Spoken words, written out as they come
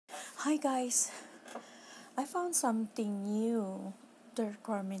Hi guys, I found something new. The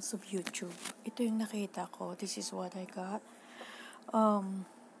requirements of YouTube. Ito yung nakita ko. This is what I got.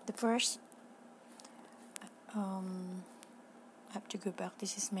 The first, I have to go back.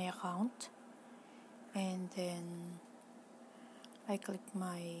 This is my account. And then, I click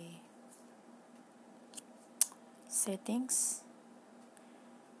my settings.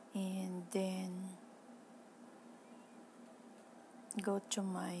 And then, go to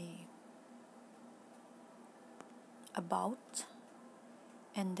my about.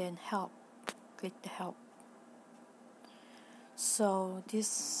 And then help. Click the help. So,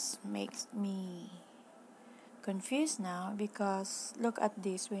 this makes me confused now because look at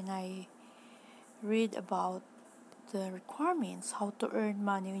this. When I read about the requirements, how to earn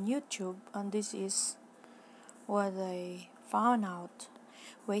money on YouTube, and this is what I found out: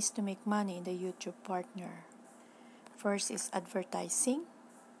 ways to make money in the YouTube partner. First is advertising,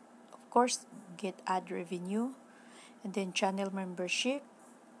 of course, get ad revenue, and then channel membership,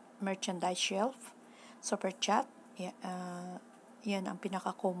 merchandise shelf, super chat. Yan ang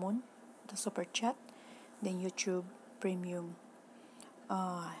pinaka-common, the super chat. Then YouTube premium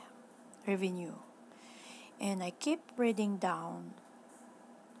revenue. And I keep reading down,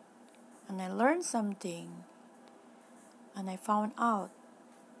 and I learned something, and I found out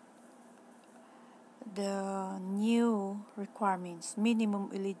the new requirements, minimum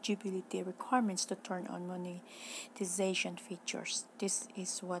eligibility requirements to turn on monetization features. This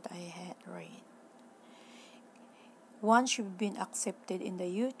is what I had read. Once you've been accepted in the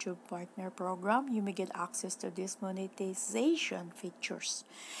YouTube Partner Program, you may get access to these monetization features.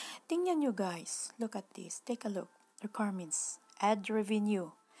 Tingnan nyo guys, look at this, take a look. Requirements: ad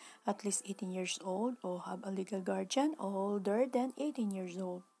revenue, at least 18 years old or have a legal guardian older than 18 years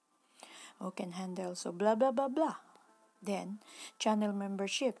old, or can handle so blah blah blah blah. Then, channel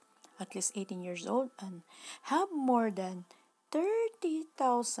membership, at least 18 years old and have more than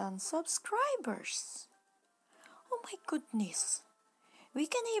 30,000 subscribers. Oh my goodness. We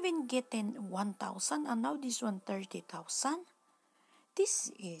can even get in 1,000 and now this one 30,000.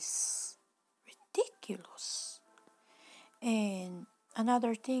 This is ridiculous. And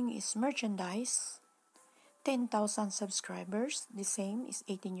another thing is merchandise. 10,000 subscribers, the same is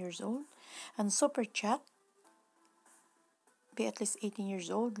 18 years old. And super chat, be at least 18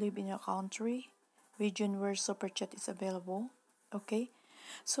 years old, live in a country, region where super chat is available. Okay,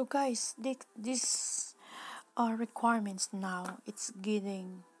 so guys, this are requirements now. It's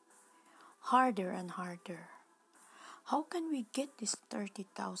getting harder and harder. How can we get this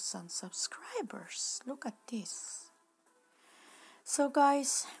 30,000 subscribers? Look at this. So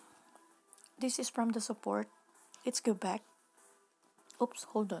guys, this is from the support. Let's go back. Oops,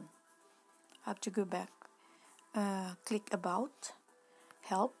 hold on. I have to go back. Click about,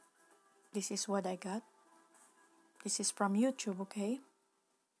 help. This is what I got. This is from YouTube, okay?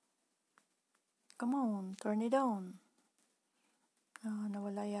 Come on, turn it on.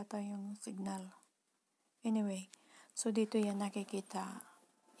 Nawala yata yung signal. Anyway, so dito yan nakikita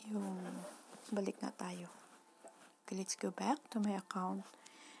yung balik na tayo. Okay, let's go back to my account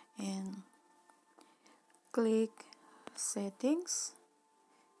and click settings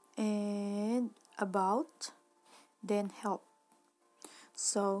and about, then help.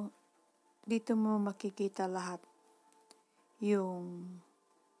 So, dito mo makikita lahat yung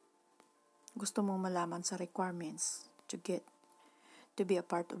gusto mong malaman sa requirements to be a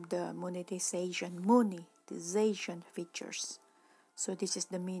part of the monetization features. So this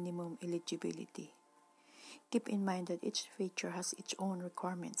is the minimum eligibility. Keep in mind that each feature has its own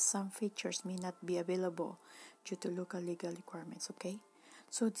requirements. Some features may not be available due to local legal requirements, okay?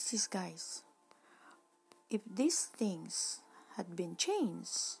 So this is, guys, if these things had been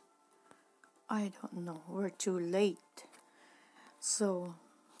changed, I don't know, we're too late. So,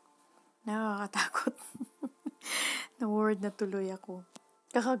 nakakatakot. Na-worried na tuloy ako.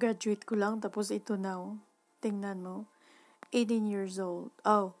 Kaka-graduate ko lang, tapos ito na, oh. Tingnan mo. 18 years old.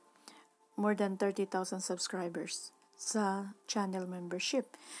 Oh, more than 30,000 subscribers sa channel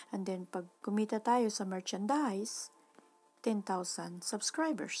membership. And then, pag kumita tayo sa merchandise, 10,000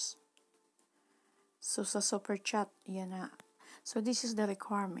 subscribers. So, sa super chat, yan na. So, this is the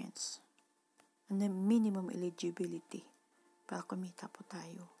requirements. And the minimum eligibility para kumita po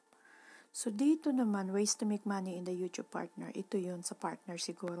tayo. So, dito naman, ways to make money in the YouTube partner. Ito yun sa partner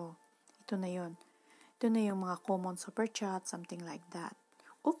siguro. Ito na yun. Ito na yung mga common super chat, something like that.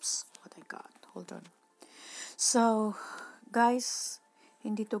 Oops, what I got. Hold on. So, guys,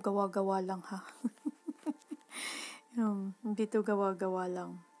 hindi to gawa-gawa lang, ha? Hindi to gawa-gawa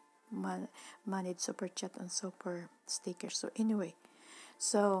lang. Manage super chat and super stickers. So, anyway.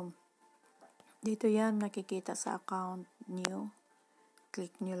 So, Dito yan makikita sa account niyo.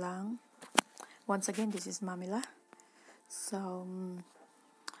 Click nyo lang. Once again, this is Mamila. So,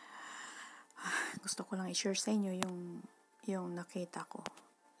 gusto ko lang i-share sa inyo yung nakita ko.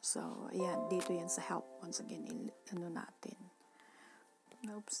 So, ayan, dito yan sa help. Once again, ano natin.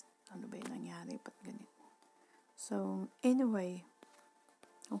 Oops, ano ba yung nangyari? Ba't ganito? So, anyway,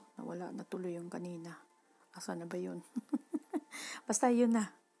 nawala, natuloy yung kanina. Asa na ba yun? Basta yun na.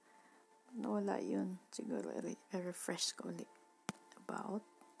 Nawala yun. Siguro, i-refresh ko ulit. About,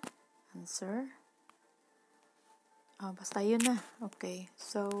 answer. Basta yun na. Okay,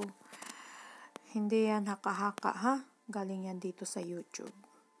 so, hindi yan haka-haka, ha? Galing yan dito sa YouTube.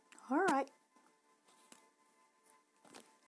 Alright.